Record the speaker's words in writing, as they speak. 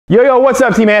Yo, what's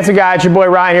up, Team Handsome Guy? It's your boy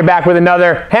Ryan here, back with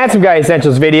another Handsome Guy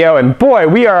Essentials video. And boy,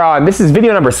 we are on, this is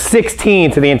video number 16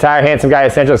 to the entire Handsome Guy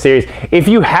Essentials series. If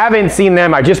you haven't seen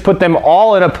them, I just put them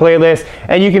all in a playlist,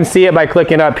 and you can see it by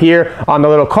clicking up here on the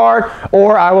little card,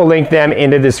 or I will link them in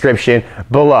the description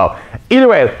below. Either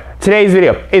way, today's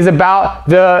video is about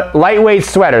the lightweight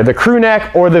sweater, the crew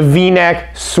neck or the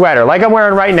V-neck sweater. Like I'm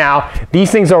wearing right now,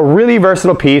 these things are a really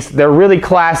versatile piece. They're really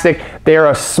classic.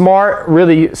 They're a smart,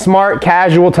 really smart,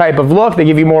 casual type of look. They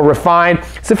give you more refined,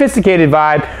 sophisticated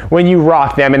vibe when you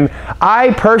rock them. And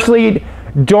I personally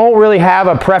don't really have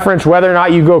a preference whether or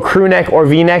not you go crew neck or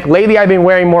V-neck. Lately, I've been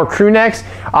wearing more crew necks.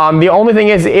 The only thing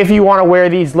is, if you want to wear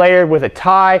these layered with a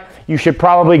tie, you should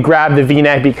probably grab the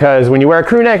V-neck, because when you wear a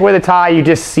crew neck with a tie, you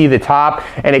just see the top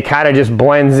and it kind of just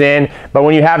blends in. But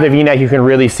when you have the V-neck, you can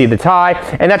really see the tie,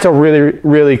 and that's a really,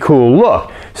 really cool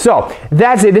look. So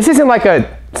that's it. This isn't like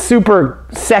a super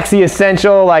sexy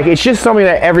essential, like it's just something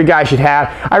that every guy should have.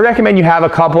 I recommend you have a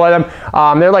couple of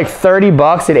them. They're like 30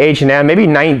 bucks at H&M, maybe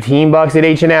 19 bucks at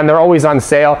H&M. They're always on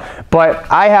sale.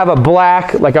 But I have a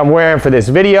black, like I'm wearing for this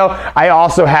video. I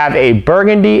also have a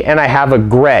burgundy and I have a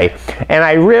gray. And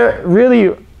I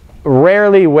really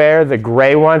rarely wear the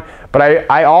gray one, but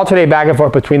I alternate back and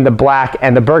forth between the black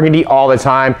and the burgundy all the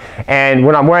time. And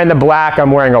when I'm wearing the black,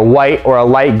 I'm wearing a white or a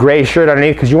light gray shirt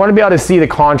underneath, because you want to be able to see the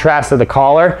contrast of the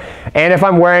collar. And if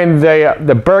I'm wearing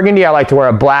the burgundy, I like to wear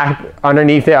a black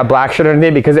underneath it, a black shirt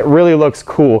underneath, because it really looks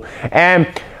cool. And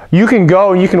you can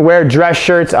go and you can wear dress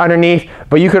shirts underneath,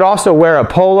 but you could also wear a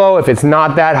polo if it's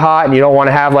not that hot and you don't want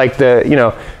to have like the, you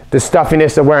know, the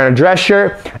stuffiness of wearing a dress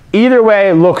shirt. Either way,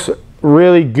 it looks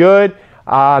really good.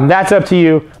 That's up to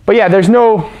you. But yeah, there's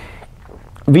no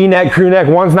V-neck, crew neck.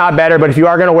 One's not better, but if you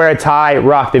are going to wear a tie,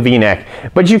 rock the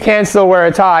V-neck. But you can still wear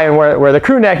a tie and wear the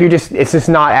crew neck. It's just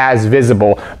not as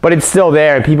visible, but it's still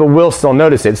there and people will still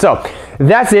notice it. So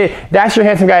that's it. That's your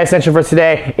Handsome Guy essential for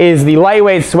today, is the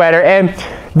lightweight sweater. And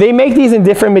they make these in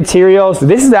different materials.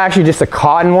 This is actually just a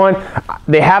cotton one.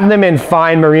 They have them in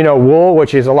fine merino wool,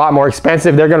 which is a lot more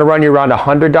expensive. They're gonna run you around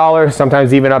 $100,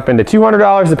 sometimes even up into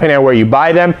 $200, depending on where you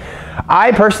buy them.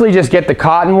 I personally just get the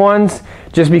cotton ones,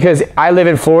 just because I live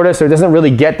in Florida, so it doesn't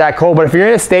really get that cold. But if you're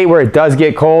in a state where it does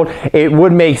get cold, it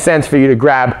would make sense for you to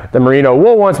grab the merino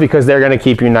wool ones, because they're gonna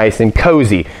keep you nice and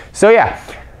cozy. So yeah,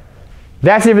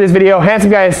 that's it for this video.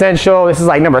 Handsome Guy Essential. This is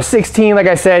like number 16, like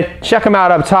I said. Check them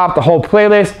out up top, the whole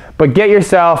playlist. But get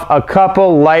yourself a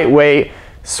couple lightweight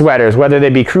sweaters, whether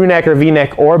they be crew neck or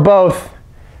V-neck or both.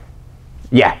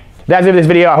 Yeah, that's it for this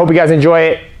video. I hope you guys enjoy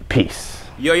it. Peace.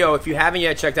 Yo, if you haven't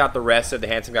yet checked out the rest of the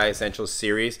Handsome Guy Essentials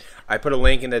series, I put a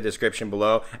link in the description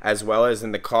below, as well as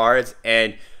in the cards.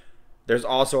 And there's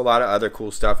also a lot of other cool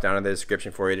stuff down in the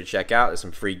description for you to check out. There's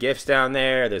some free gifts down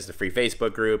there. There's the free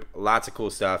Facebook group. Lots of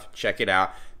cool stuff. Check it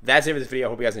out. That's it for this video. I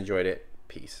hope you guys enjoyed it.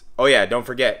 Peace. Oh yeah, don't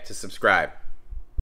forget to subscribe.